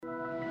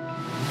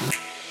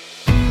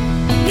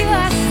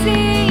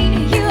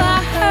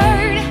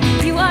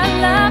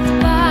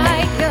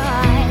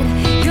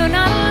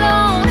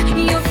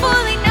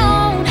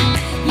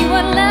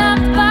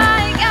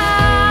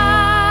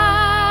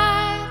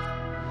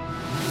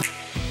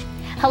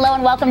Hello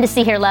and welcome to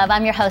See Hear Love.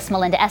 I'm your host,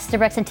 Melinda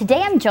Estabrooks, and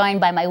today I'm joined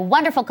by my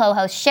wonderful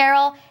co-hosts,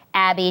 Cheryl,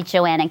 Abby,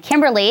 Joanne, and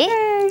Kimberly.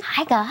 Hey.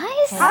 Hi,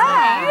 guys.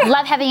 Hi.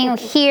 Love having you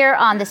here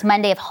on this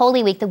Monday of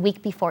Holy Week, the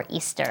week before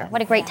Easter.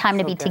 What a great time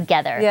to be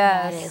together.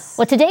 Yes.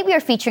 Well, today we are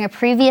featuring a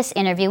previous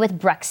interview with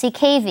Bruxy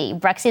Cavey.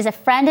 Bruxy is a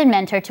friend and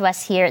mentor to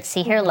us here at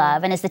See Hear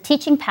Love and is the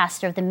teaching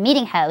pastor of the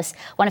Meeting House,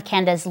 one of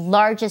Canada's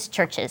largest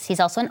churches. He's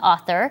also an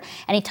author,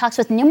 and he talks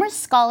with numerous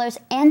scholars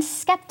and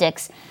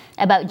skeptics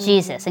about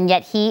Jesus, and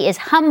yet he is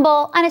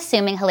humble,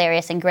 unassuming,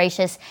 hilarious, and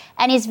gracious,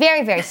 and he's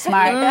very, very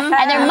smart.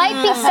 And there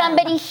might be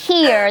somebody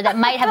here that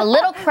might have a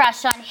little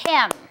crush on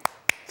him.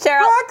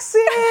 Cheryl.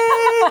 Bruxy!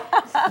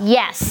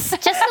 Yes,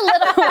 just a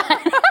little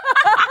one.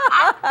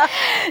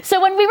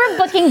 So when we were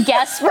booking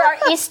guests for our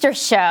Easter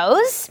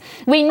shows,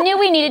 we knew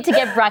we needed to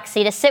get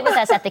Bruxy to sit with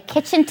us at the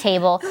kitchen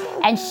table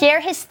and share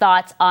his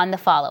thoughts on the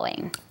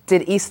following.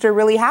 Did Easter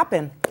really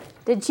happen?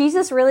 Did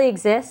Jesus really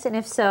exist? And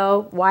if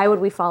so, why would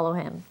we follow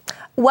him?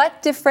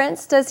 What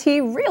difference does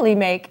he really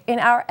make in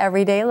our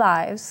everyday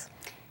lives?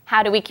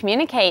 How do we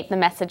communicate the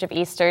message of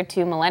Easter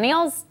to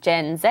millennials,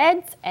 Gen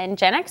Zs, and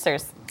Gen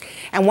Xers?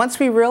 And once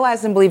we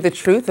realize and believe the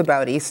truth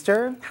about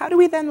Easter, how do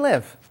we then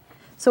live?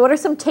 So what are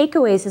some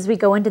takeaways as we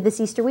go into this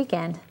Easter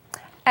weekend?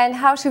 And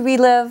how should we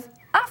live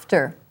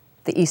after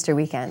the Easter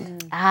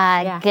weekend?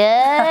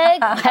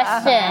 Good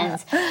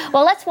questions.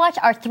 Well, let's watch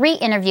our 3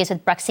 interviews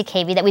with Bruxy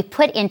Cavey that we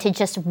put into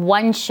just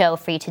one show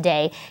for you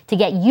today to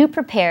get you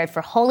prepared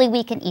for Holy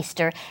Week and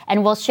Easter,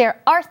 and we'll share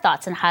our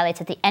thoughts and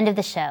highlights at the end of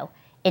the show.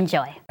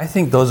 Enjoy. I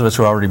think those of us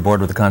who are already bored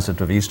with the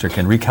concept of Easter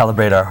can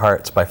recalibrate our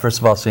hearts by first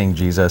of all seeing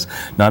Jesus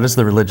not as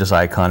the religious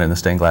icon in the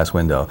stained glass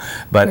window,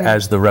 but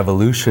as the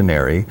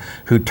revolutionary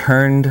who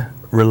turned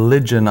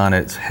religion on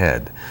its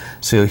head.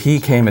 So he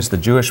came as the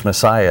Jewish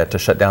Messiah to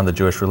shut down the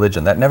Jewish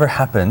religion. That never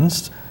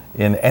happens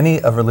in any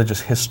of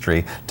religious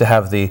history, to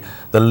have the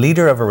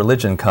leader of a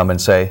religion come and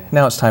say,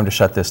 now it's time to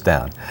shut this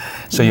down.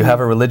 So you have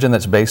a religion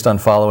that's based on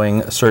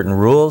following certain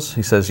rules.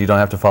 He says you don't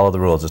have to follow the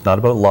rules. It's not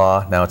about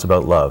law, now it's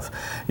about love.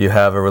 You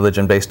have a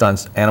religion based on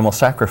animal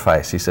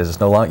sacrifice. He says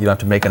it's no longer, you don't have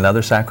to make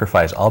another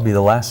sacrifice. I'll be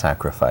the last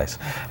sacrifice.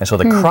 And so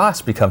the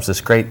cross becomes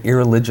this great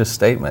irreligious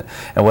statement.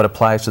 And what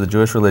applies to the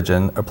Jewish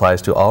religion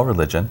applies to all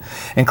religion,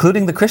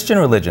 including the Christian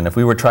religion. If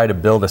we were trying to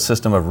build a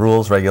system of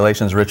rules,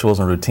 regulations, rituals,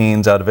 and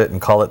routines out of it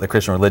and call it the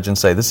Christian religion,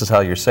 say this is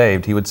how you're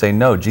saved, he would say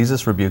no.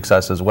 Jesus rebukes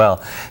us as well.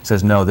 He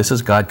says no, this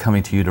is God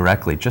coming to you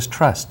directly. Just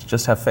trust,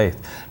 just have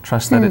faith.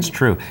 Trust that it's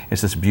true.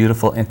 It's this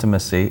beautiful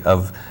intimacy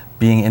of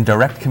being in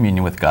direct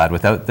communion with God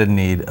without the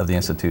need of the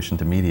institution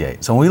to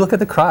mediate. So when we look at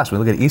the cross, we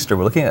look at Easter,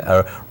 we're looking at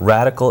a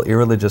radical,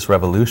 irreligious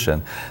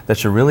revolution that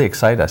should really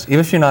excite us.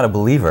 Even if you're not a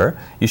believer,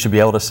 you should be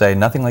able to say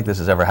nothing like this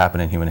has ever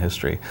happened in human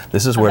history.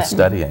 This is worth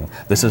studying.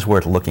 This is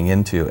worth looking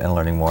into and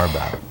learning more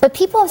about. But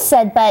people have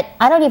said, but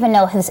I don't even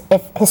know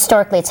if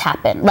historically it's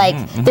happened.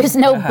 Like, there's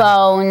no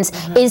bones.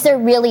 Is there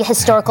really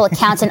historical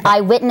accounts and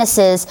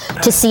eyewitnesses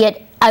to see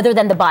it other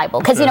than the Bible?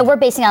 Because, you know, we're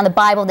basing it on the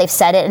Bible, they've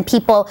said it, and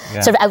people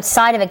sort of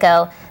outside of it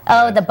go,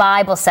 oh, the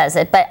Bible says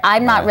it, but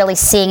I'm not really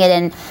seeing it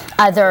in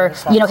other,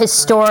 you know,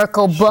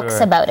 historical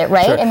books about it,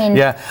 right? I mean,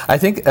 I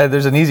think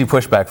there's an easy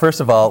pushback. First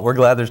of all, we're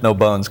glad there's no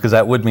bones, because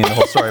that would mean the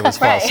whole story was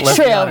false. Let's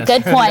be honest.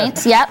 Good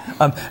point. Yep.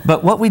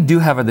 But what we do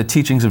have are the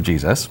teachings of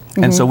Jesus,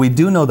 and so we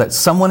do know that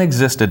someone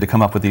existed to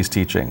come up with these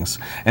teachings.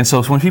 And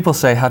so when people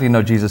say, how do you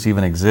know Jesus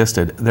even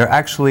existed? They're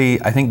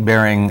actually, I think,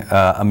 bearing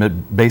a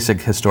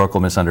basic historical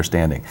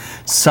misunderstanding.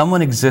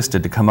 Someone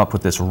existed to come up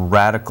with this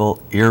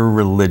radical,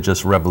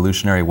 irreligious,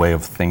 revolutionary way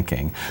of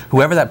thinking.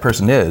 Whoever that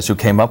person is who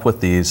came up with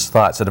these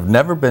thoughts that have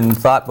never been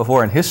thought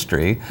before in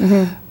history,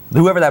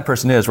 whoever that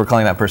person is, we're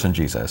calling that person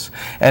Jesus.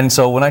 And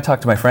so when I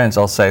talk to my friends,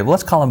 I'll say, well,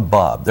 let's call him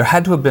Bob. There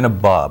had to have been a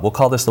Bob. We'll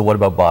call this the what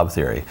about Bob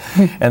theory.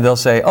 And they'll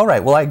say, all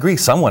right, well, I agree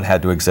someone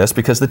had to exist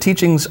because the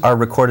teachings are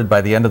recorded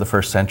by the end of the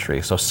 1st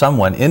century. So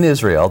someone in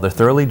Israel, they're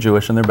thoroughly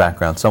Jewish in their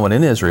background, someone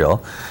in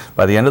Israel,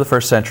 by the end of the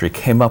 1st century,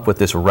 came up with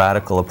this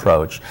radical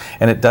approach.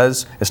 And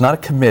it's not a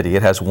committee,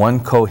 it has one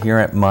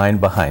coherent mind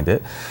behind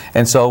it.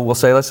 And so we'll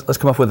say, let's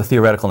come up with a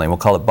theoretical name, we'll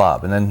call it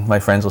Bob. And then my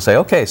friends will say,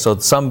 okay, so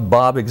some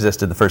Bob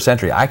existed in the 1st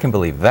century, I can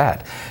believe that.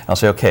 And I'll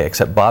say, okay,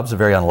 except Bob's a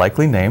very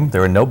unlikely name.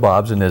 There were no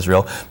Bobs in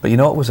Israel. But you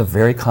know what was a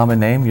very common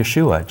name?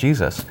 Yeshua,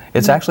 Jesus.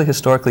 It's actually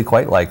historically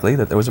quite likely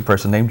that there was a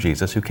person named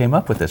Jesus who came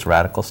up with this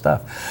radical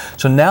stuff.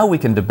 So now we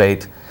can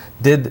debate,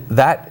 did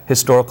that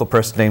historical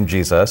person named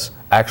Jesus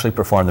actually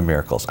perform the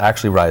miracles,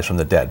 actually rise from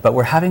the dead? But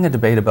we're having a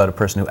debate about a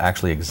person who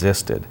actually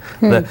existed.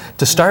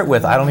 To start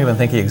with, I don't even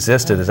think he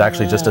existed is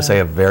actually just to say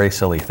a very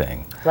silly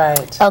thing.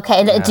 Right.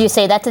 Okay, and do you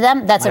say that to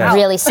them? That's a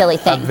really silly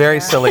thing. A very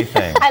silly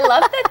thing. I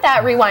love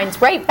that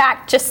rewinds right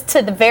back just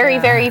to the very,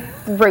 very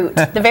root,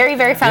 the very,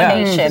 very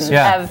foundation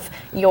of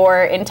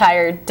your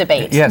entire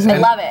debate. Yes, I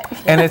love it.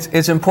 And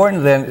it's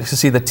important then to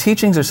see the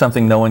teachings are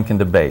something no one can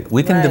debate.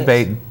 We can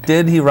debate,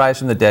 did he rise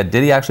from the dead?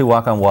 Did he actually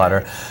walk on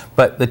water?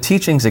 But the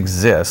teachings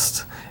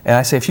exist. And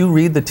I say, if you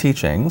read the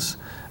teachings,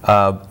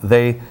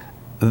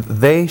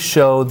 they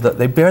show that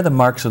they bear the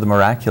marks of the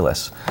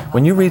miraculous.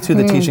 When you read through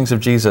the teachings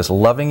of Jesus,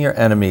 loving your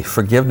enemy,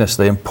 forgiveness,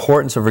 the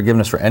importance of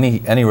forgiveness for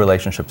any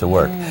relationship to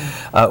work,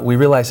 we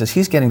realize that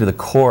he's getting to the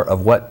core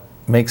of what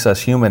makes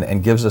us human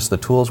and gives us the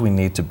tools we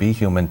need to be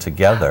human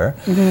together,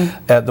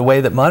 the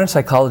way that modern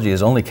psychology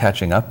is only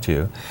catching up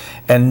to.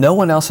 And no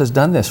one else has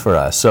done this for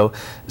us.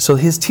 So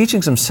his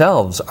teachings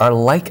themselves are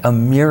like a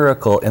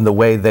miracle in the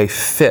way they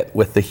fit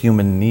with the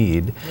human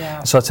need.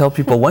 Yeah. So I tell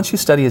people, once you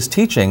study his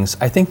teachings,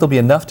 I think there'll be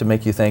enough to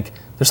make you think,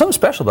 there's something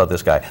special about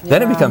this guy. Yeah.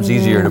 Then it becomes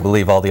easier to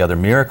believe all the other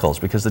miracles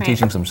because the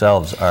teachings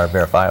themselves are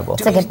verifiable.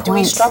 Do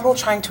we struggle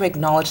trying to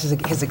acknowledge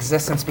his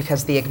existence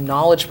because the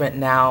acknowledgement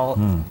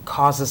now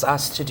causes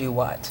us to do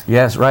what?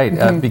 Yes,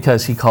 right,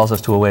 because he calls us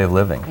to a way of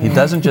living. He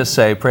doesn't just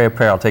say, pray a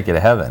prayer, I'll take you to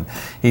heaven.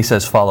 He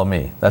says, follow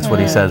me. That's what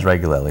he says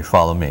regularly,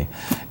 follow me.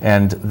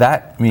 And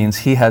that means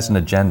he has an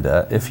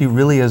agenda. If he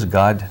really is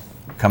God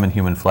come in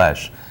human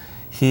flesh,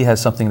 he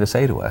has something to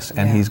say to us,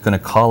 and he's going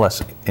to call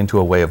us into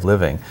a way of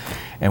living.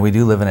 And we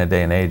do live in a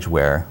day and age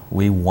where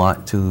we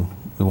want to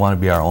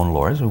be our own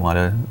lords.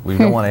 We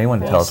don't want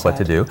anyone to tell us what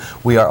to do.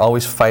 We are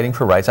always fighting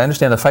for rights. I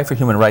understand the fight for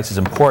human rights is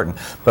important,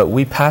 but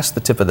we passed the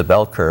tip of the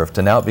bell curve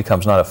to now it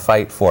becomes not a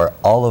fight for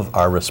all of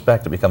our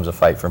respect. It becomes a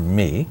fight for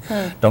me.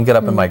 Don't get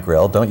up in my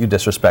grill. Don't you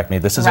disrespect me.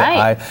 This is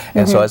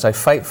and so as I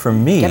fight for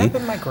me, get up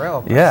in my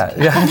grill. Yeah.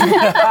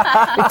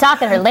 You're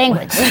talking her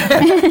language.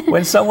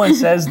 When someone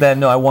says then,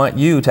 no, I want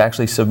you to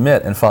actually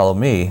submit and follow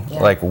me,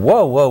 like,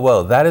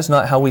 whoa, that is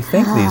not how we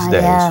think these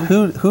days. Yeah.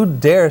 Who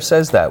dare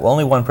says that? Well,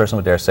 only one person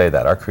would dare say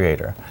that, our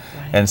Creator.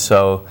 Right. And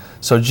so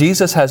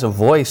Jesus has a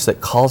voice that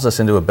calls us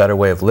into a better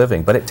way of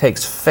living, but it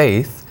takes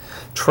faith,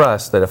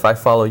 trust that if I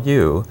follow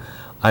you,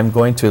 I'm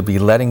going to be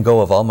letting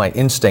go of all my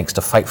instincts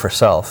to fight for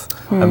self.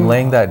 I'm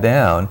laying that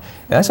down.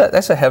 And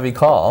that's a heavy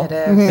call. It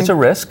is. It's a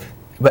risk,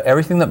 but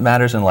everything that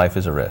matters in life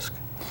is a risk.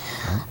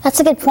 That's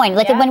a good point.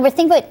 Like when we're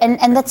thinking about,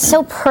 and that's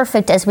so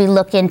perfect as we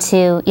look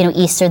into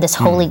Easter, this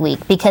Holy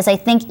Week, because I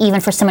think even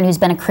for someone who's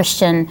been a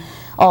Christian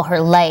all her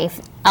life,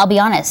 I'll be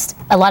honest,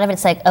 a lot of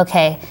it's like,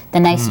 okay, the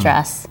nice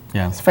dress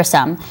for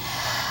some,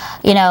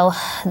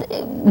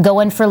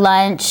 going for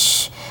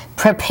lunch,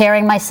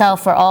 preparing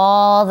myself for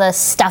all the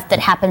stuff that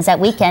happens that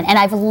weekend, and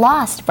I've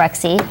lost,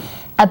 Bruxy,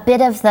 a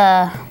bit of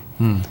the.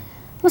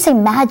 I won't say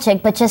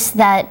magic, but just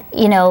that,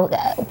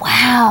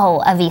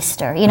 wow of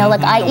Easter.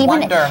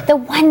 Like the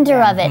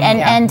wonder of it.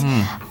 And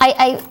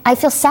I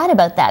feel sad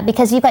about that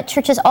because you've got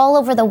churches all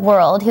over the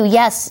world who,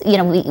 yes,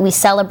 we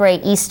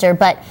celebrate Easter,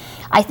 but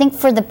I think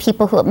for the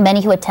people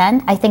many who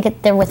attend, I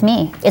think they're with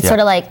me. It's sort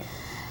of like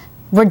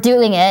we're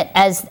doing it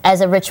as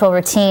a ritual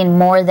routine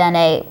more than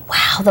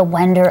the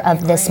wonder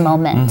of this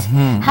moment.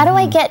 How do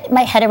I get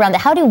my head around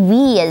that? How do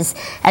we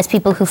as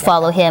people who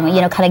follow him,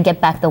 kind of get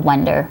back the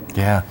wonder?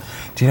 Yeah.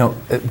 Do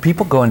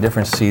people go in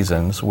different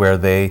seasons where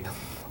they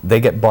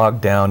get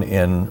bogged down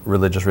in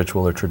religious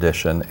ritual or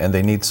tradition, and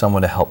they need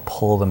someone to help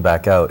pull them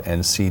back out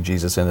and see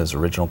Jesus in his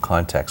original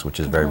context, which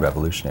is very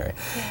revolutionary.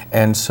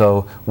 And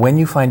so when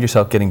you find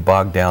yourself getting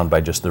bogged down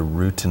by just the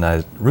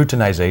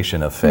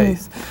routinization of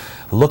faith,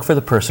 look for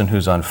the person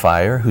who's on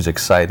fire, who's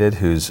excited,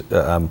 who's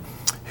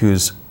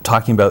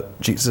talking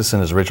about Jesus in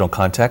his original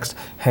context.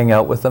 Hang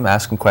out with them,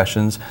 ask them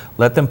questions,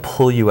 let them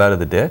pull you out of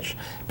the ditch,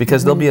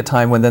 because there'll be a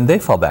time when then they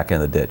fall back in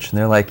the ditch and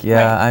they're like,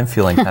 I'm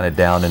feeling kind of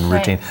down and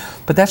routine.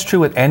 But that's true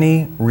with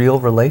any real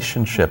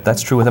relationship.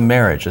 That's true with a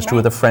marriage. That's true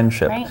with a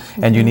friendship.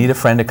 And you need a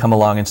friend to come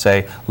along and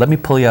say, let me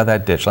pull you out of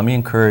that ditch. Let me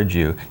encourage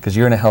you, because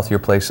you're in a healthier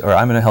place, or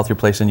I'm in a healthier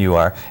place than you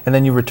are. And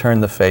then you return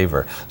the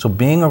favor. So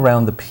being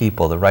around the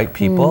people, the right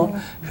people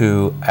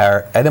who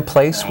are at a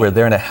place where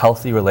they're in a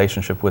healthy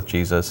relationship with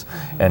Jesus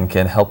and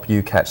can help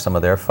you catch some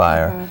of their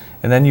fire.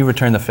 And then you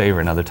return the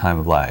favor another time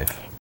of life.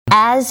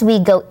 As we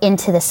go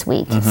into this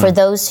week, for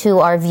those who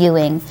are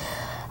viewing,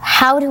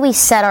 how do we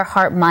set our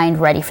heart, mind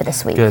ready for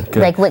this week? Good.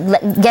 Like,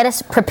 get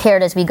us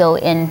prepared as we go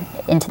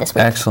into this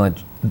week.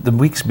 Excellent. The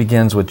week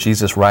begins with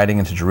Jesus riding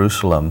into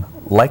Jerusalem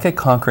like a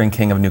conquering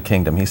king of a new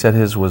kingdom. He said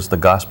his was the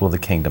gospel of the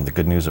kingdom, the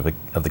good news of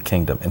the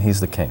kingdom, and he's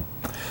the king.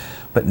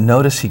 But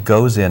notice he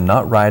goes in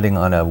not riding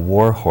on a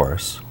war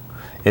horse.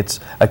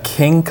 It's a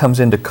king comes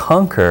in to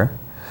conquer,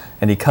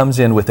 and he comes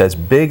in with as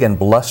big and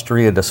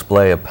blustery a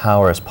display of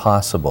power as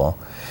possible.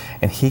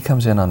 And he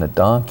comes in on a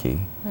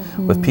donkey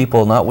with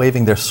people not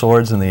waving their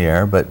swords in the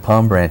air, but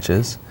palm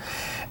branches.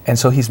 And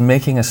so he's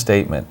making a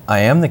statement. I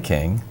am the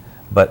king,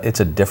 but it's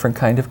a different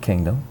kind of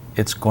kingdom.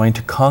 It's going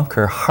to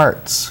conquer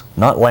hearts,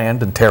 not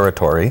land and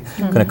territory.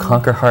 Going to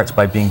conquer hearts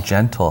by being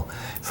gentle.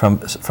 From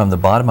the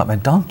bottom up, my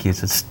donkey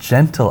is this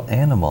gentle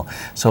animal.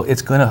 So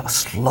it's going to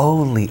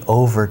slowly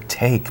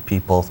overtake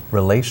people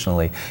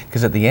relationally.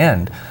 Because at the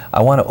end,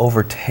 I want to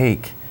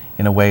overtake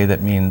in a way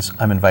that means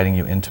I'm inviting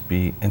you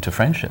into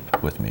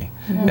friendship with me.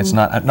 It's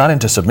not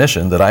into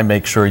submission that I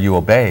make sure you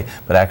obey,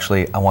 but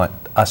actually I want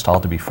us all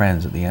to be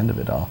friends at the end of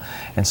it all.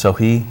 And so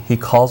he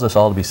calls us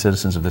all to be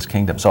citizens of this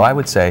kingdom. So I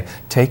would say,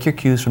 take your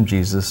cues from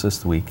Jesus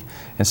this week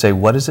and say,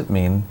 what does it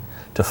mean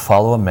to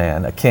follow a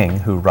man, a king,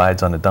 who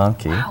rides on a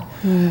donkey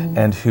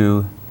and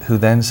who who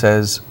then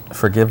says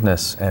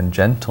forgiveness and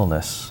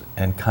gentleness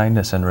and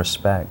kindness and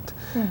respect.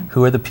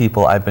 Who are the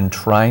people I've been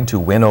trying to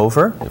win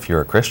over? If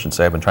you're a Christian,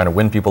 say I've been trying to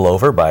win people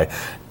over by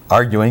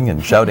arguing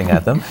and shouting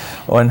at them.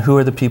 And who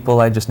are the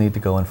people I just need to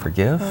go and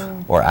forgive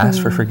or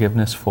ask for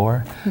forgiveness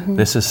for?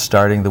 This is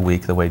starting the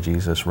week the way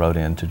Jesus rode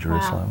into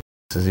Jerusalem.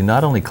 He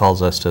not only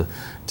calls us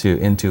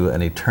into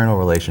an eternal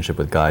relationship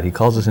with God, he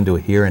calls us into a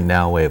here and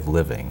now way of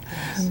living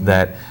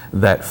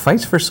that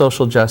fights for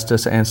social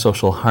justice and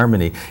social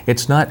harmony.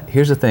 It's not,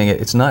 here's the thing,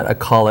 it's not a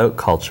call-out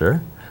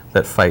culture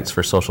that fights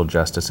for social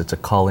justice, it's a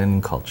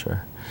call-in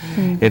culture.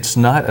 It's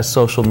not a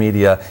social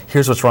media,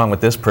 here's what's wrong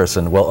with this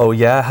person. Well, oh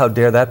yeah, how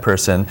dare that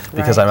person,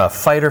 because I'm a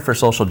fighter for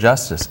social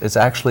justice. It's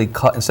actually,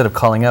 instead of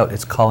calling out,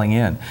 it's calling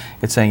in.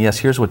 It's saying, yes,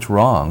 here's what's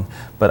wrong,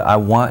 but I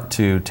want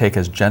to take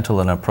as gentle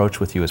an approach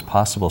with you as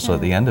possible so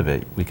at the end of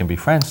it, we can be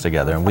friends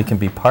together and we can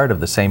be part of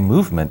the same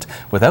movement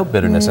without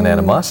bitterness and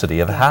animosity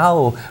of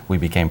how we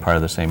became part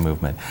of the same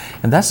movement.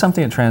 And that's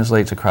something that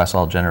translates across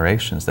all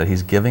generations, that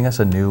he's giving us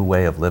a new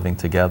way of living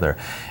together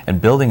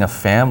and building a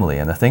family.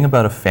 And the thing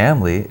about a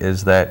family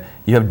is that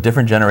you have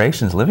different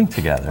generations living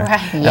together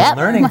and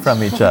learning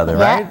from each other,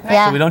 right?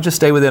 So we don't just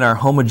stay within our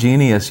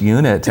homogeneous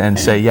unit and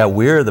say, yeah,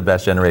 we're the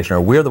best generation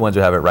or we're the ones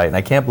who have it right. And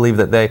I can't believe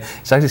that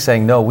it's actually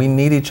saying, no, we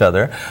need each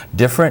other,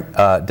 different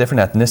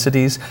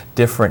ethnicities,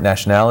 different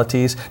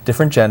nationalities,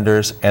 different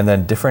genders, and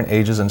then different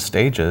ages and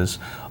stages,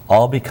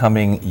 all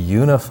becoming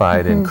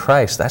unified in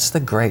Christ. That's the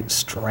great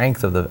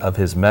strength of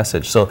his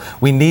message. So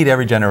we need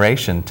every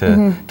generation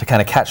to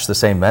kind of catch the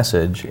same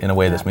message in a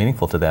way that's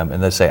meaningful to them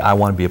and then say, I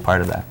want to be a part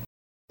of that.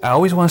 I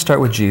always want to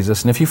start with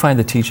Jesus, and if you find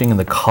the teaching and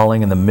the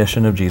calling and the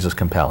mission of Jesus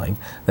compelling,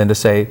 then to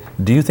say,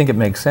 do you think it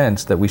makes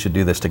sense that we should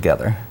do this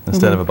together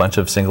instead of a bunch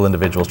of single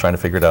individuals trying to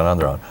figure it out on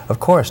their own? Of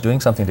course,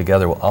 doing something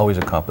together will always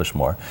accomplish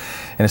more.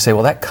 And to say,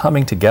 well, that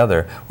coming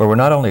together, where we're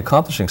not only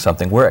accomplishing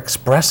something, we're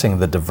expressing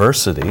the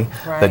diversity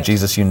that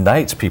Jesus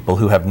unites people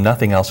who have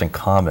nothing else in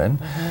common.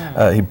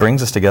 He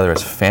brings us together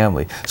as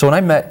family. So when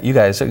I met you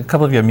guys, a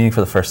couple of you are meeting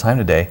for the first time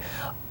today,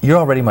 you're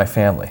already my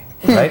family.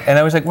 Right? And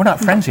I was like, we're not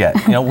friends yet.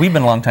 You know, we've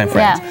been longtime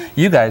friends.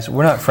 You guys,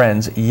 we're not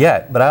friends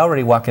yet, but I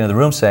already walk into the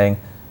room saying,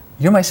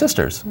 you're my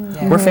sisters.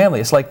 We're family.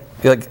 It's like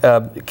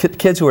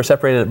kids who are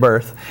separated at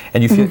birth,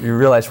 and you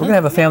realize we're going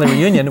to have a family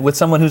reunion with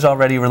someone who's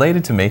already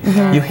related to me.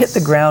 You hit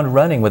the ground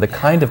running with a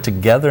kind of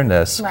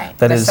togetherness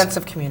that is... a sense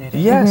of community.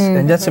 Yes,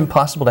 and that's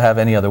impossible to have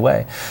any other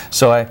way.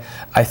 So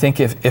I think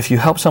if you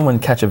help someone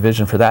catch a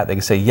vision for that, they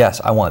can say, yes,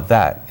 I want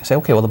that. You say,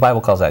 okay, well, the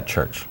Bible calls that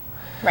church.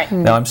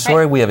 Now, I'm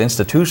sorry we have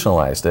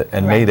institutionalized it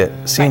and made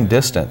it seem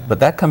distant, but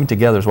that coming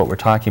together is what we're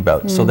talking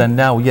about. So then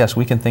now, yes,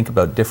 we can think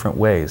about different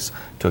ways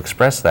to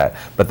express that,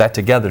 but that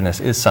togetherness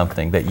is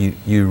something that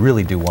you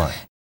really do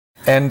want.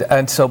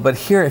 And so, but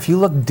here, if you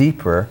look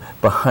deeper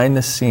behind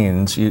the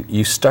scenes,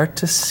 you start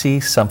to see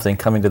something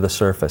coming to the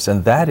surface,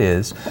 and that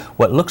is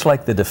what looks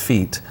like the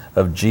defeat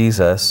of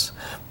Jesus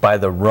by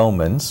the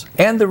Romans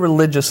and the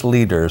religious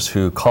leaders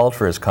who called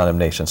for his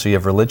condemnation. So you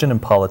have religion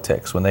and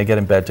politics. When they get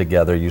in bed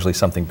together, usually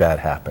something bad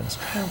happens.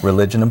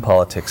 Religion and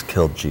politics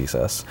killed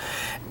Jesus.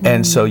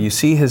 And so you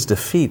see his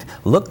defeat.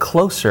 Look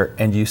closer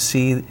and you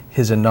see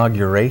his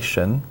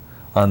inauguration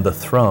on the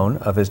throne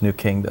of his new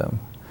kingdom.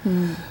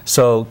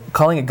 So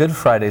calling it Good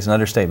Friday is an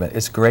understatement.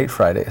 It's Great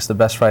Friday. It's the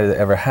best Friday that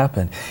ever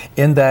happened.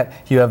 In that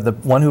you have the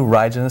one who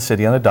rides in the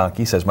city on a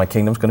donkey, says, my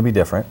kingdom's going to be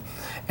different.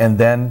 And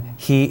then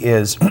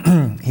he's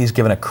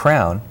given a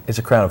crown. It's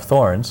a crown of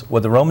thorns.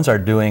 What the Romans are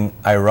doing,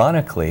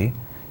 ironically,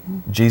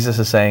 Jesus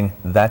is saying,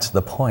 that's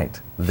the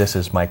point. This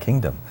is my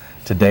kingdom.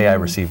 Today I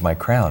receive my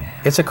crown.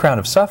 It's a crown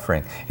of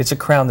suffering. It's a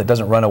crown that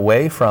doesn't run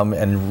away from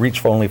and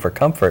reach only for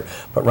comfort,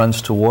 but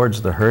runs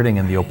towards the hurting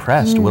and the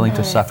oppressed, willing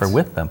to suffer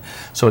with them.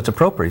 So it's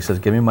appropriate. He says,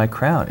 give me my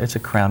crown. It's a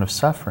crown of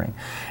suffering.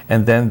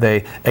 And then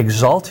they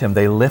exalt him.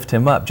 They lift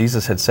him up.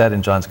 Jesus had said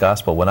in John's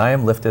Gospel, when I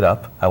am lifted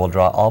up, I will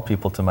draw all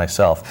people to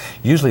myself.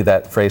 Usually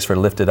that phrase for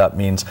lifted up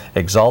means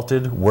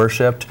exalted,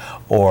 worshipped,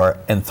 or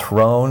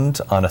enthroned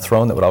on a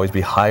throne that would always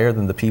be higher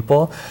than the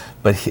people.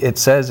 But it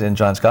says in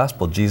John's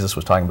Gospel, Jesus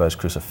was talking about his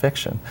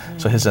crucifixion.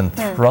 So his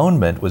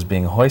enthronement was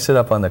being hoisted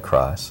up on the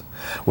cross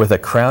with a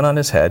crown on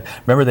his head.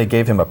 Remember, they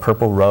gave him a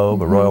purple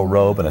robe, a royal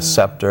robe, and a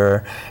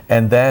scepter.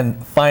 And then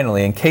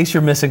finally, in case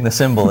you're missing the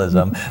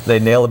symbolism, they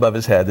nail above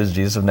his head, this is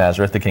Jesus of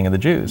Nazareth, the King of the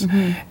Jews.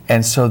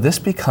 And so this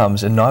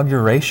becomes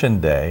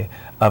inauguration day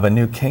of a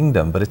new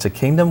kingdom. But it's a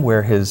kingdom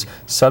where his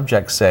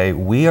subjects say,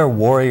 we are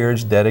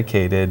warriors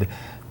dedicated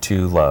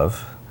to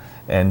love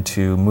and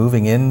to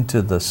moving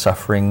into the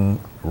suffering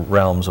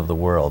realms of the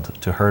world,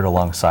 to hurt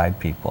alongside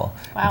people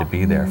and to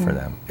be there for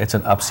them. It's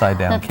an upside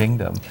down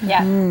kingdom.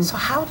 So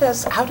how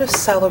does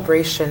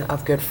celebration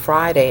of Good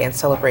Friday and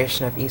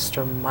celebration of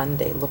Easter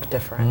Monday look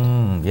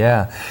different?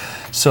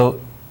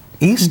 So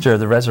Easter,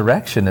 the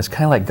resurrection, is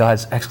kind of like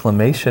God's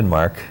exclamation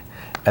mark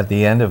at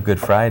the end of Good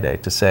Friday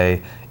to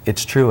say,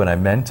 it's true and I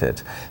meant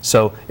it.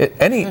 So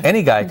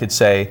any guy could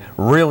say,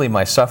 really,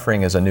 my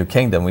suffering is a new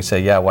kingdom. We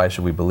say, yeah, why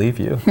should we believe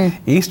you?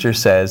 Easter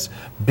says,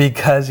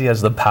 because he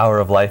has the power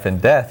of life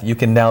and death, you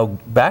can now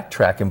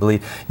backtrack and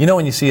believe. You know,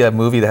 when you see a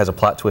movie that has a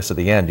plot twist at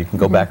the end, you can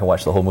go back and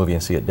watch the whole movie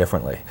and see it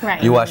differently.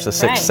 Right. You watch The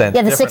Sixth Sense.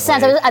 Yeah, The Sixth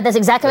Sense. That's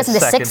exactly what I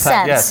was saying. The Sixth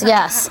Sense.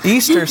 Yes.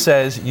 Easter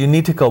says you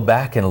need to go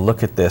back and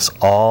look at this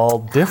all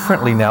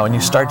differently now, and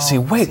you start to see,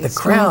 wait, the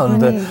crown,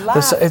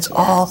 it's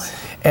all.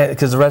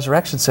 Because the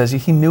resurrection says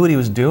he knew what he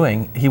was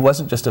doing. He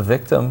wasn't just a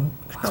victim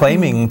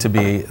claiming to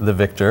be the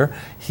victor.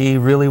 He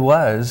really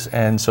was,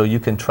 and so you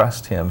can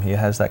trust him. He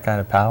has that kind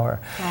of power.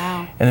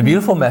 Wow. And the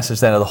beautiful message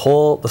then of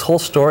this whole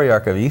story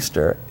arc of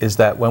Easter is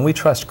that when we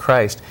trust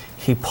Christ,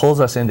 he pulls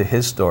us into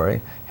his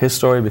story. His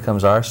story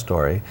becomes our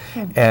story.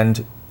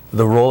 And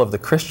the role of the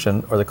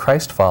Christian or the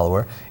Christ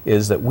follower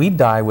is that we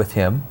die with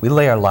him, we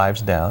lay our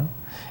lives down,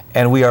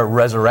 and we are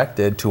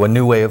resurrected to a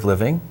new way of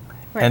living.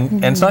 Right.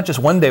 And it's not just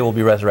one day we'll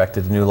be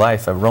resurrected to new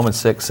life. Romans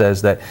 6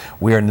 says that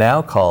we are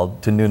now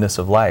called to newness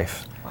of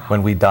life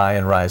when we die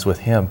and rise with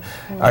him.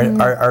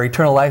 Our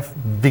eternal life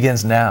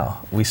begins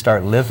now. We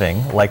start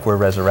living like we're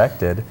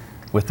resurrected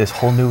with this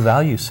whole new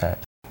value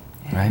set.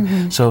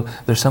 Right? So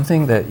there's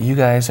something that you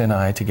guys and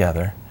I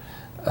together,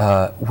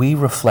 we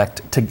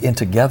reflect in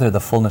together the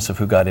fullness of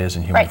who God is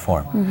in human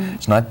form.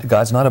 It's not,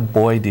 God's not a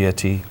boy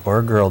deity or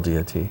a girl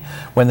deity.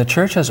 When the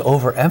church has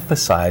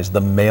overemphasized the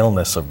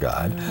maleness of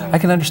God, I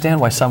can understand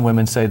why some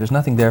women say, there's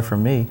nothing there for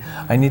me.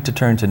 I need to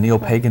turn to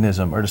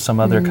neo-paganism or to some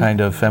other kind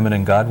of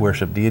feminine God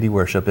worship, deity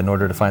worship in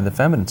order to find the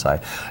feminine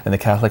side. And the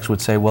Catholics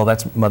would say, well,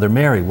 that's Mother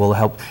Mary will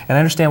help. And I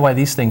understand why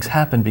these things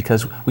happen,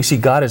 because we see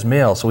God as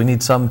male, so we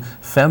need some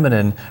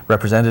feminine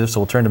representative, so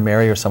we'll turn to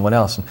Mary or someone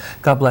else. And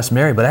God bless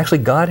Mary, but actually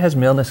God has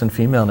maleness and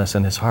femaleness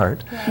in his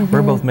heart.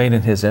 We're both made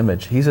in his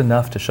image. He's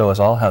enough to show us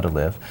all how to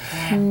live.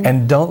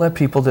 And don't let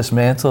people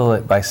dismantle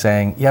it by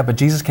saying, yeah, but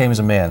Jesus came as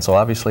a man, so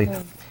obviously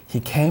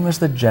he came as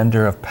the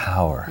gender of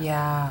power.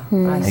 Yeah.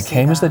 He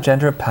came as the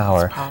gender of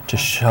power to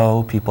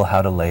show people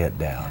how to lay it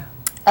down.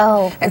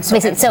 Oh, and so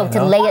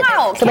to lay it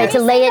down. To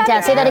lay it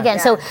down. Say that again.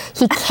 So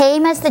he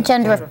came as the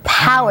gender of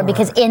power,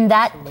 because in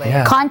that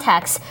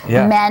context,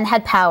 men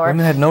had power.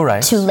 Women had no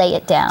rights to lay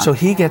it down. So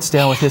he gets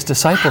down with his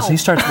disciples. He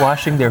starts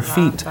washing their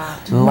feet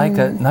like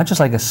not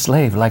just like a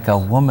slave, like a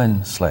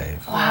woman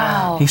slave.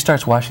 Wow. He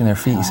starts washing their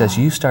feet. He says,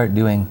 you start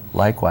doing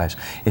likewise.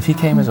 If he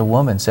came as a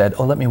woman, said,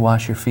 oh, let me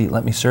wash your feet,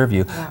 let me serve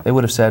you, they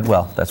would have said,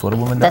 well, that's what a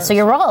woman does. That's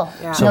your role.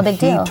 So no big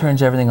deal. He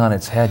turns everything on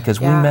its head, because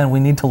we men, we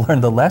need to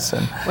learn the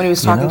lesson. When he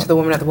was talking to the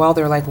woman at the well,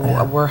 they were like,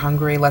 we're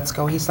hungry, let's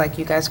go. He's like,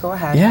 you guys go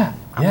ahead.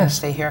 I'm going to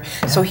stay here.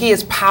 So he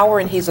is power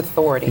and he's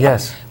authority.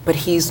 Yes. But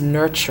he's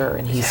nurture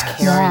and he's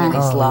caring and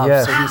he's love.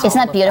 Yes. So he's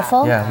Isn't that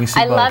beautiful? Yeah, we see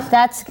both. love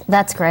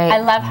that's great. I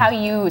love how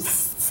you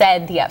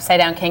said the upside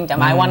down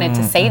kingdom. I wanted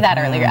to say that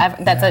earlier.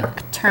 That's a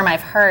term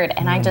I've heard,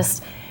 and I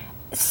just,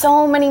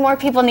 so many more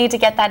people need to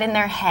get that in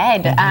their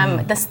head.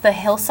 The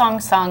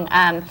Hillsong song,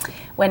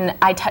 when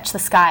I touch the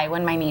sky,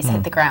 when my knees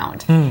hit the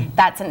ground.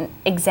 That's an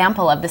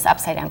example of this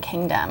upside down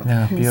kingdom.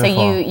 Yeah, so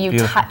you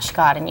touch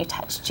God and you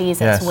touch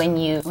Jesus when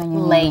you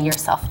lay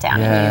yourself down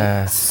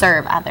and you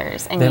serve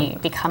others and then you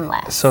become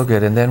less. So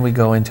good. And then we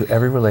go into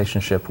every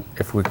relationship.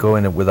 If we go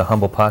in it with a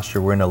humble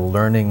posture, we're in a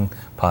learning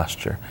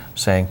posture,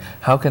 saying,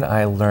 how can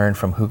I learn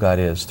from who God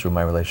is through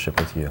my relationship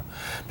with you?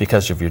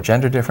 Because of your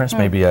gender difference,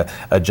 maybe a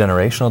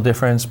generational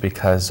difference,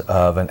 because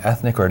of an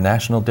ethnic or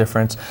national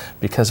difference,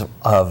 because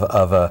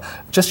of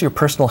just your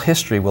personal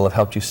history will have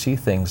helped you see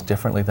things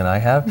differently than I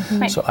have.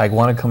 So I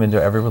want to come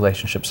into every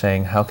relationship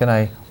saying, how can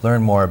I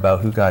learn more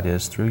about who God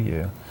is through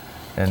you?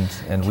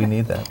 And we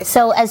need that.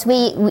 So as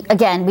we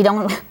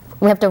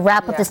have to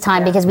wrap up this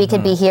time because we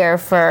could be here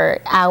for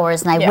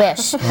hours, and I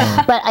wish.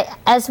 But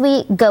as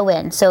we go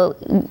in, so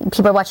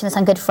people are watching this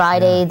on Good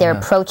Friday, they're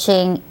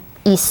approaching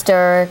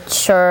Easter,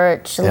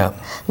 church,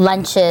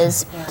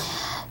 lunches.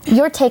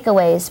 Your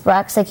takeaways,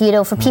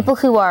 Brux, for people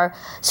who are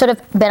sort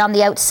of been on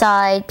the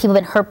outside, people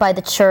been hurt by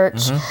the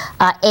church,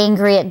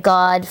 angry at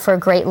God for a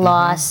great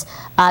loss,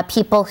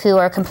 people who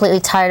are completely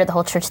tired of the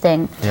whole church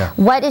thing.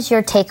 What is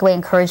your takeaway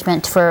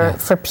encouragement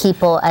for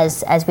people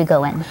as we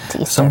go in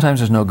to Easter? Sometimes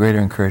there's no greater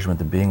encouragement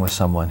than being with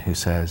someone who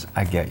says,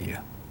 I get you.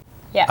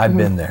 I've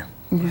been there.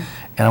 And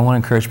I want to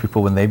encourage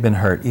people when they've been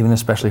hurt, even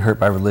especially hurt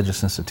by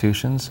religious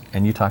institutions,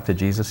 and you talk to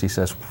Jesus, he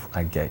says,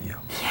 I get you.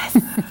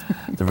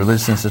 The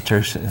religious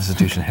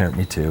institution hurt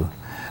me too.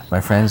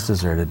 My friends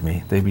deserted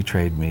me. They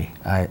betrayed me.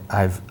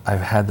 I've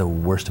had the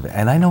worst of it.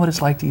 And I know what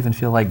it's like to even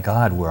feel like,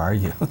 God, where are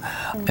you?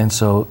 And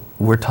so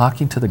we're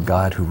talking to the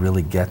God who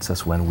really gets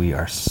us when we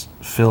are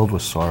filled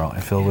with sorrow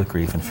and filled with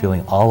grief and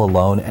feeling all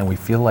alone, and we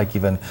feel like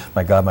even,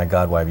 my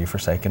God, why have you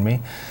forsaken me?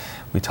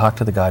 We talk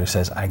to the God who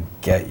says, I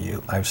get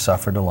you. I've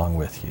suffered along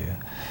with you.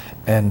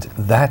 And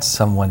that's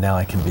someone now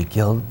I can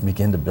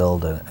begin to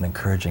build an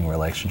encouraging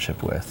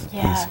relationship with.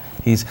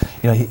 He's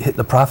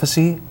the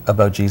prophecy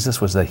about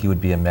Jesus was that he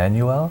would be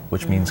Emmanuel,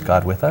 which means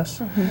God with us,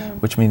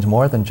 which means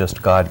more than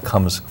just God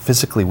comes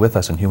physically with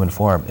us in human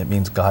form. It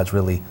means God's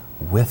really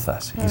with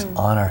us. He's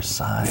on our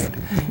side.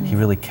 He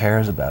really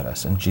cares about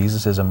us. And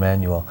Jesus is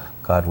Emmanuel,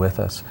 God with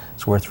us.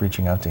 It's worth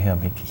reaching out to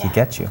him. He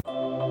gets you.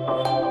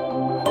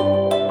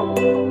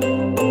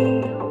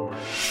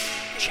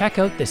 Check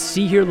out the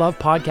See, Hear, Love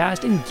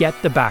podcast and get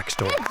the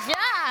backstory.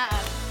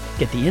 Yeah.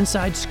 Get the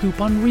inside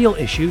scoop on real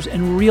issues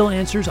and real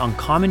answers on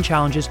common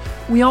challenges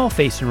we all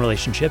face in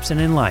relationships and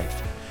in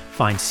life.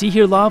 Find See,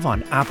 Hear, Love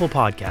on Apple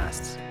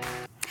Podcasts.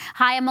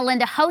 Hi, I'm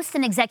Melinda, host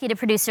and executive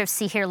producer of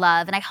See, Hear,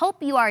 Love, and I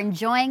hope you are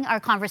enjoying our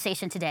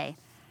conversation today.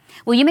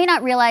 Well, you may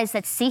not realize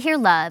that See, Hear,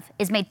 Love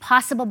is made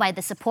possible by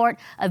the support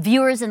of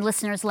viewers and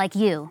listeners like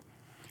you.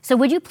 So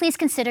would you please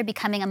consider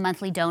becoming a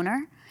monthly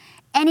donor?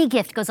 Any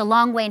gift goes a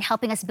long way in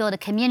helping us build a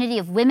community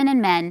of women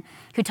and men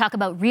who talk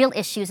about real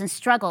issues and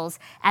struggles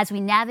as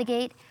we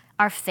navigate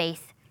our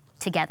faith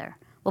together.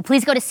 Well,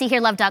 please go to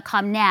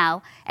SeeHearLove.com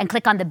now and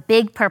click on the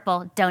big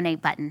purple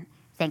donate button.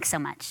 Thanks so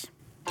much.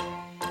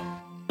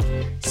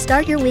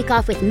 Start your week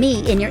off with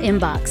me in your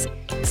inbox.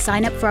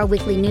 Sign up for our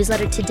weekly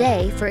newsletter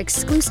today for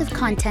exclusive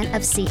content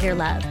of See, Hear,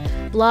 Love,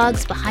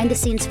 blogs,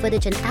 behind-the-scenes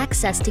footage, and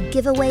access to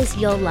giveaways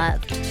you'll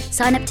love.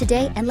 Sign up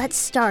today and let's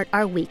start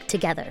our week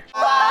together.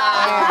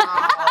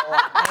 Wow.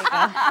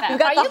 You've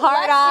got the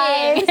hard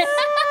eyes.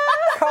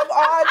 Come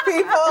on,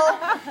 people.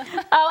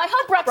 Oh, I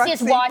hope Bruxy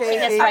is watching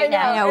this right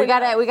now. I know,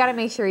 we gotta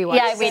make sure you watch.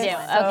 Yeah, we do.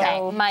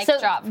 Okay. Mic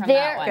drop from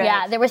there, that one.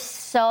 Yeah, there was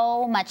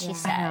so much he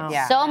said.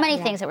 Yeah. So many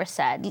things that were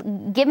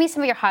said. Give me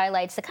some of your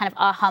highlights, the kind of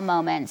aha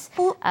moments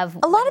of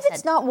A lot what of he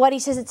it's said. not what he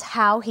says, it's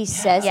how he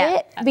says Yeah.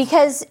 it.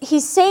 Because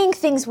he's saying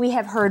things we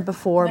have heard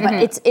before,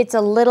 but it's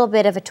a little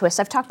bit of a twist.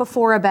 I've talked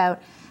before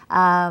about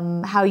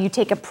how you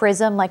take a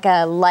prism, like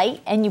a light,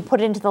 and you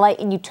put it into the light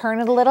and you turn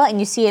it a little and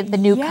you see the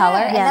new color.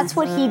 And that's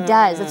what he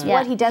does. That's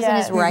what he does in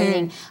his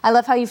writing. I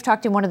love how you've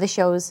talked in one of the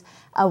shows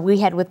we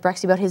had with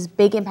Bruxy about his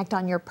big impact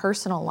on your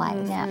personal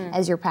life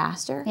as your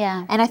pastor.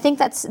 Yeah. And I think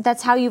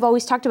that's how you've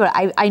always talked about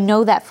it. I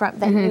know that from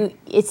that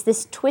it's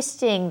this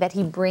twisting that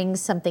he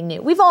brings something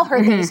new. We've all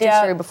heard the Easter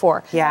story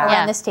before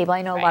around this table.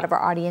 I know a lot of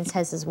our audience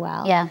has as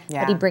well. Yeah.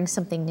 But he brings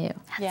something new.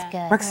 That's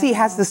good. Bruxy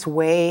has this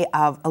way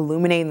of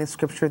illuminating the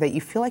scripture that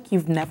you feel like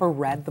you've never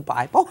read the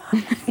Bible.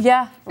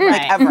 Yeah.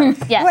 Like ever.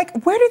 Yeah. You're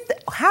like, where did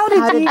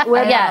he,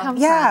 Where did it come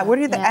from? where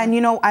did and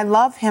you know, I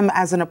love him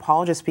as an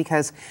apologist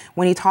because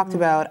when he talked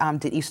about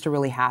did Easter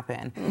really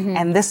happen?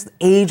 And this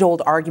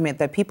age-old argument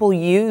that people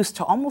use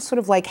to almost sort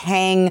of like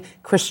hang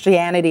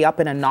Christianity up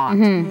in a knot.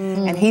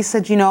 And he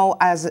said, you know,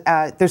 as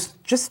there's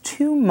just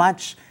too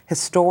much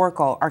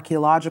historical,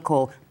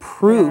 archaeological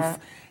proof.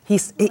 He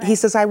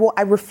says, I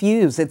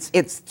refuse.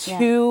 It's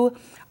too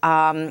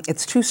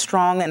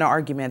strong an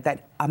argument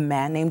that a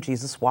man named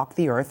Jesus walked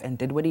the earth and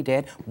did what he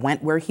did,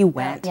 went where he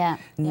went.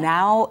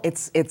 Now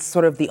it's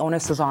sort of the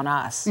onus is on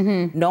us.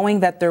 Knowing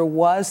that there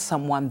was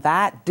someone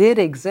that did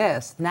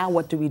exist, now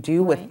what do we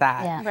do with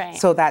that? Yeah. Right.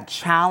 So that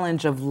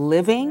challenge of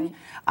living,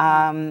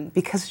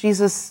 because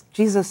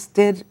Jesus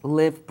did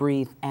live,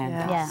 breathe,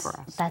 and die for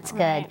us. That's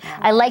good.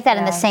 I like that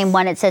in the same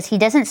one. It says, he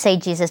doesn't say,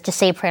 Jesus, just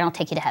say a prayer and I'll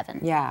take you to heaven.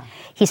 Yeah.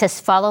 He says,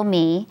 follow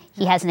me.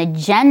 He has an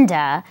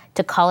agenda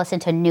to call us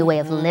into a new way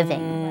of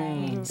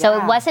living. So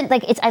it wasn't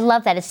like, I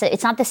love that.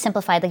 It's not this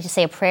simplified, like you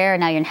say a prayer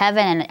and now you're in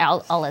heaven and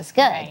all is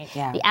good. Right.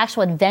 Yeah. The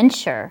actual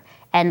adventure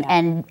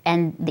and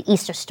the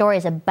Easter story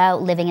is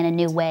about living in a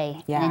new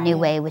way, in a new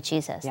way with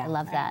Jesus. I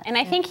love that. And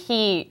I think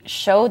he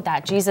showed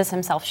that. Jesus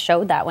himself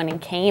showed that when he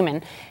came.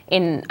 And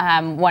in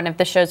one of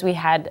the shows we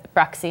had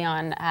Bruxy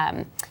on,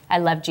 I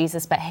love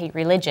Jesus but hate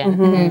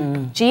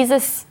religion.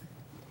 Jesus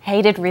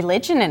hated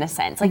religion in a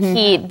sense. Like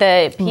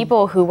the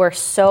people who were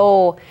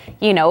so,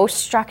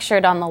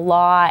 structured on the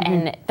law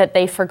and that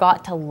they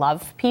forgot to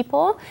love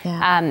people,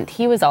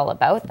 he was all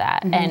about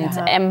that.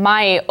 And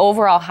my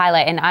overall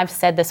highlight, and I've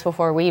said this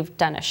before, we've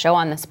done a show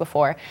on this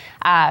before,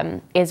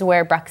 is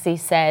where Bruxy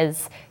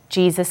says,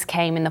 Jesus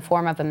came in the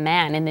form of a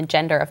man in the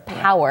gender of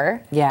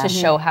power to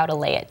show how to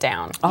lay it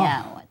down.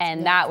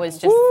 And that was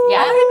just,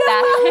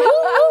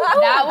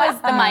 that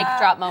was the mic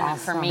drop moment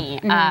for me.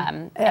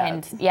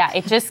 And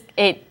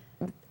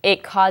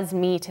it caused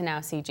me to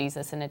now see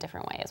Jesus in a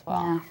different way as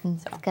well.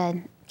 So.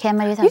 Good. Kim,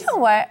 what do you think? You know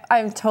what?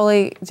 I'm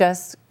totally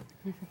just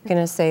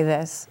going to say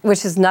this,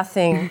 which is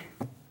nothing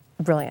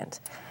brilliant.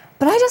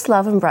 But I just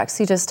love when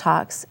Bruxy just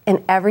talks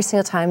and every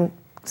single time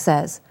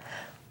says,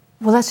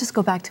 well, let's just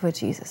go back to what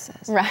Jesus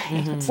says.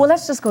 Right. Well,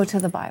 let's just go to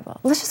the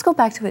Bible. Let's just go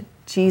back to what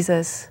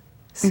Jesus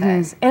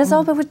says. And it's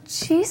all about what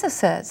Jesus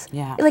says.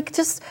 Yeah. Like,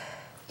 just,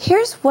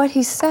 here's what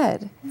he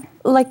said.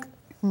 Like,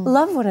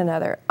 love one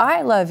another.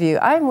 I love you.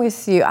 I'm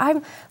with you.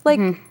 I'm, like,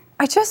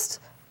 that just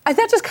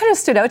kind of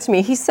stood out to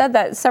me. He said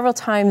that several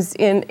times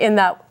in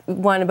that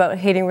one about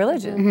hating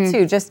religion,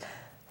 too. Just,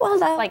 well,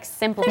 that, Like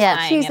simplifying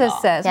what Jesus it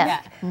all. says.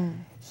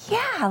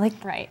 Yeah, like,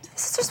 Right.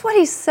 this is just what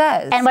he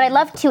says. And what I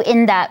love too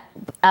in that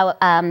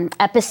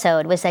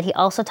episode was that he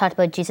also talked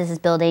about Jesus is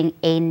building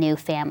a new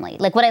family.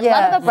 Like what I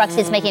love about Bruxy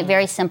is making it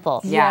very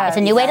simple. Yeah. It's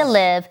a new way to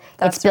live.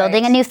 That's it's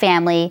building right. a new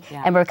family,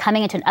 and we're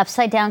coming into an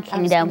upside down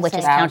kingdom, which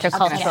is I was just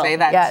gonna countercultural. say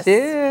that Yes. too.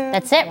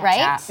 That's it,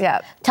 right?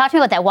 Yeah. Talk to me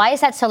about that. Why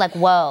is that so like,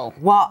 whoa?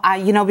 Well,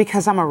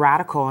 because I'm a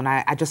radical and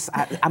I'm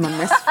a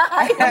misfit.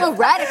 I'm a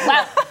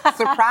radical.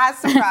 Surprise,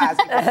 surprise.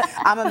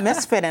 I'm a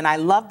misfit and I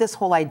love this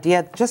whole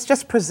idea,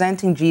 just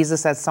presenting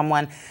Jesus as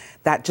someone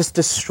that just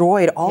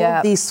destroyed all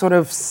of these sort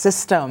of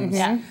systems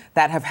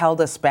that have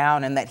held us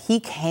bound, and that he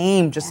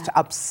came just to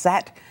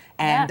upset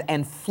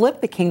and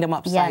flip the kingdom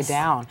upside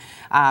down.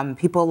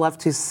 People love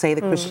to say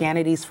that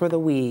Christianity's for the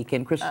weak,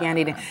 and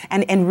Christianity,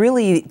 and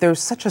really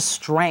there's such a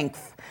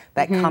strength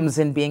that comes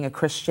in being a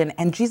Christian,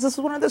 and Jesus is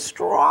one of the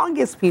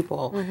strongest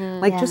people,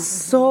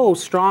 just so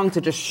strong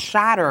to just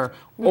shatter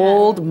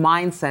old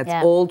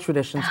mindsets, old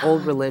traditions,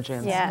 old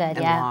religions, and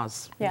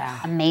laws.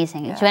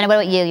 Amazing. Joanna, what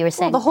about you? You were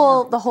saying The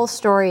whole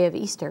story of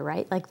Easter,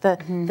 right? Like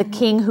the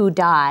king who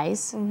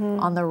dies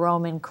on the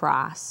Roman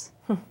cross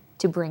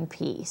to bring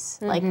peace.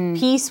 Like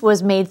peace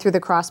was made through the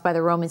cross by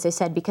the Romans, they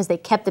said, because they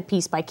kept the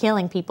peace by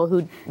killing people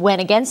who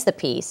went against the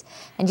peace.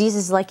 And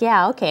Jesus is like,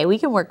 yeah, okay, we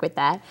can work with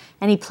that.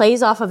 And he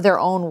plays off of their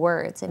own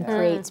words and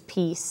creates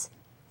peace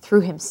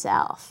through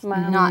himself,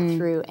 not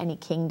through any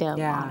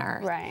kingdom on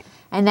earth. Right.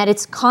 And that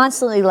it's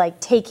constantly like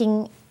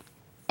taking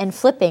and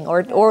flipping,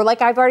 or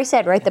like I've already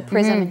said, right, the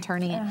prism and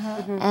turning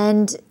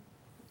it.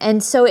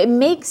 And so it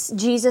makes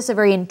Jesus a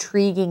very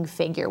intriguing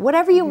figure.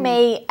 Whatever you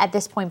may at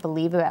this point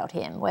believe about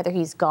him, whether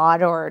he's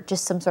God or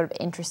just some sort of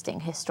interesting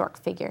historic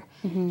figure,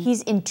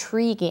 he's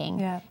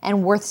intriguing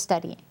and worth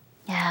studying.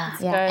 Yeah.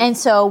 And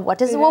so what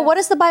does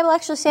the Bible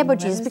actually say about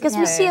Jesus? Because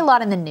we see a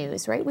lot in the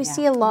news, right? We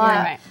see a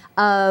lot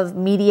of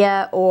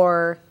media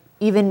or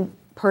even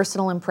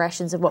personal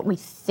impressions of what we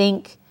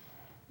think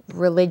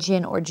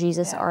religion or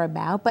Jesus are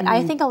about, but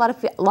I think a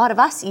lot of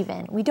us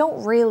even, we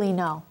don't really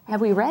know.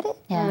 Have we read it?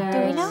 Yeah.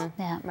 Do we know?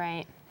 Yeah.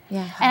 Right.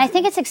 Yeah. And I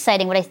think it's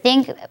exciting. What I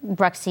think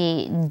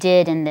Bruxy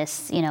did in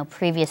this,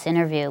 previous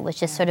interview was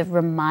just sort of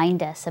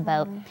remind us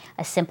about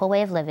a simple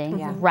way of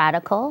living,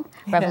 radical,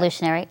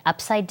 revolutionary,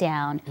 upside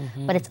down,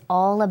 but it's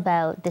all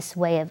about this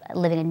way of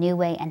living a new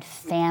way and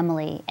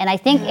family. And I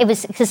think it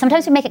was, because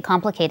sometimes we make it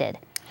complicated.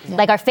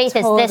 Like our faith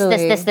is this, and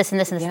this, and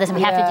this, and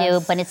we have to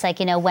do, but it's like,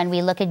 when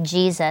we look at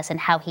Jesus and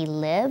how he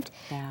lived,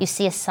 you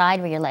see a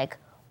side where you're like,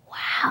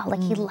 wow,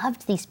 like he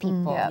loved these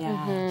people.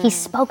 He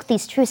spoke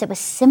these truths. It was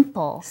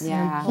simple.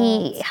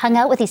 He hung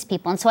out with these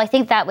people. And so I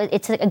think that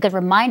it's a good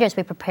reminder as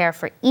we prepare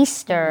for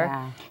Easter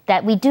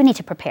that we do need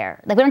to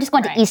prepare. Like we don't just go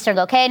into Easter and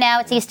go, okay, now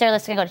it's Easter,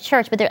 let's go to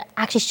church. But there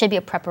actually should be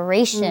a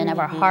preparation of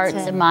our hearts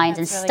and minds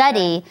and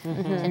study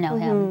to know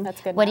him. That's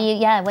good. What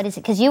is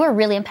it? Because you were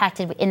really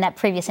impacted in that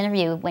previous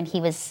interview when he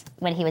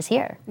was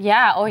here.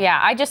 Yeah,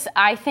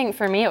 I think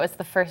for me it was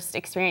the first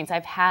experience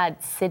I've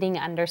had sitting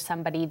under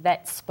somebody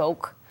that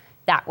spoke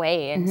that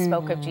way and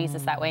spoke of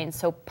Jesus that way and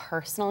so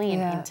personally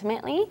and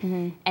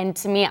intimately. And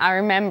to me, I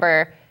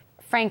remember,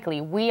 frankly,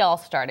 we all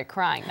started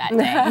crying that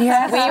day.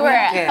 We were,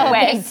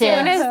 as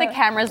soon as the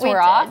cameras were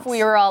off,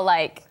 we were all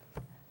like,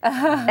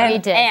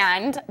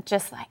 and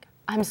just like,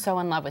 I'm so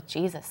in love with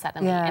Jesus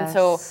suddenly. And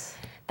so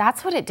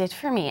that's what it did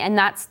for me. And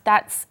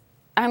that's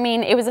I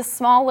mean, it was a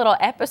small little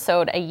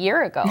episode a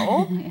year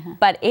ago,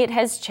 but it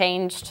has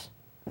changed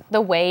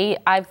the way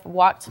I've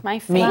walked my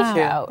faith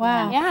out.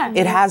 Wow. Yeah.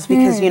 It has,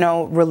 because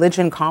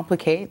religion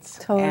complicates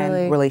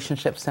and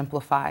relationship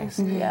simplifies.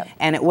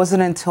 And it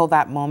wasn't until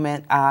that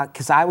moment,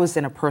 because I was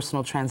in a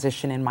personal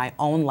transition in my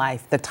own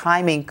life, the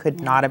timing could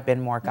not have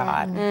been more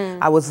God.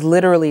 I was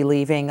literally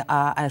leaving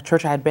a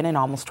church I had been in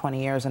almost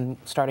 20 years and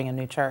starting a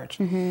new church.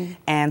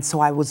 And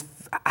so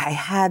I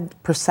had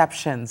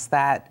perceptions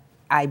that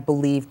I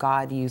believe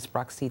God used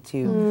Bruxy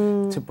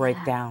to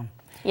break down.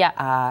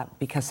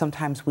 Because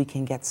sometimes we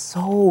can get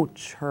so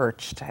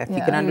church, if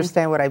you can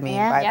understand what I mean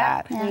by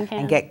that,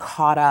 and get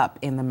caught up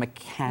in the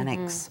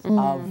mechanics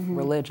of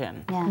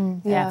religion.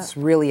 It's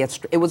really,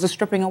 it was a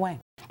stripping away.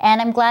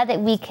 And I'm glad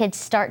that we could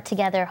start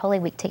together Holy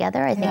Week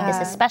together. I think this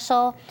is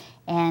special.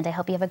 And I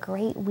hope you have a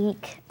great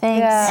week.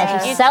 Thanks.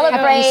 As you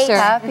celebrate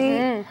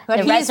Happy.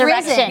 the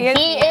resurrection.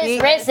 He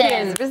is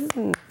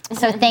risen.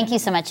 So thank you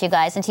so much, you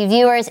guys. And to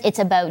viewers, it's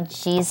about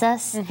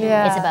Jesus. It's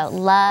about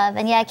love.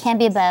 And it can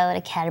be about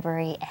a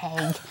Cadbury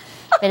egg.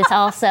 But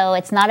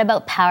it's not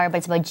about power, but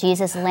it's about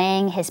Jesus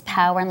laying his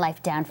power and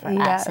life down for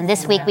us. And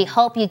this week, we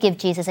hope you give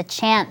Jesus a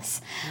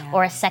chance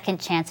or a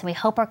second chance. And we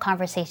hope our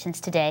conversations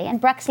today,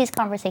 and Bruxy's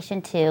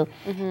conversation too,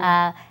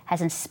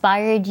 has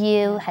inspired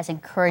you, has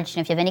encouraged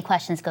you. If you have any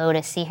questions, go to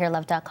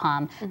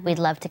seehearlove.com. We'd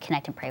love to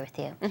connect and pray with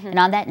you. And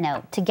on that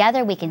note,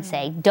 together we can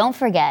say, don't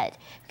forget,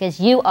 because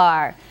you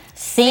are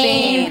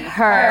seen,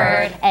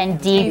 heard,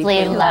 and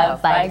deeply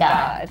loved by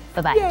God.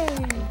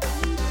 Bye-bye.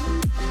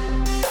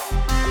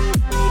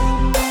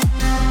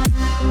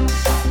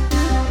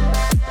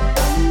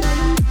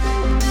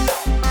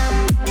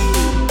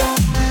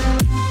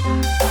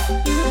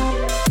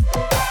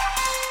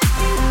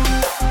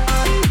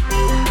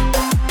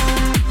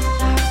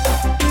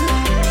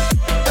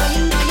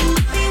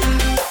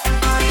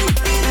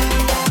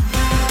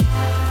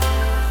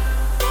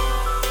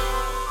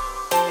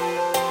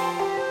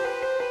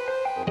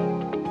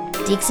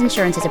 Deeks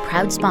Insurance is a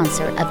proud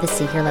sponsor of the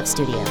See Hear Love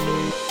Studio.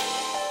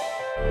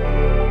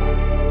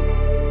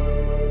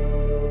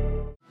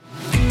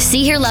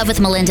 See Hear Love with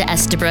Melinda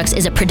Estabrooks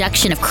is a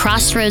production of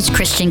Crossroads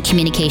Christian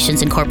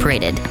Communications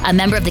Incorporated, a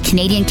member of the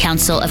Canadian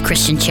Council of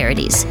Christian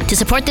Charities. To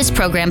support this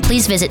program,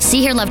 please visit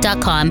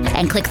seehearlove.com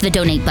and click the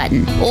donate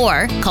button,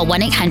 or call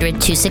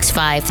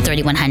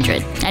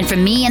 1-800-265-3100. And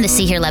from me and the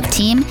See Hear Love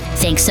team,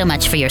 thanks so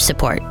much for your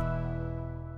support.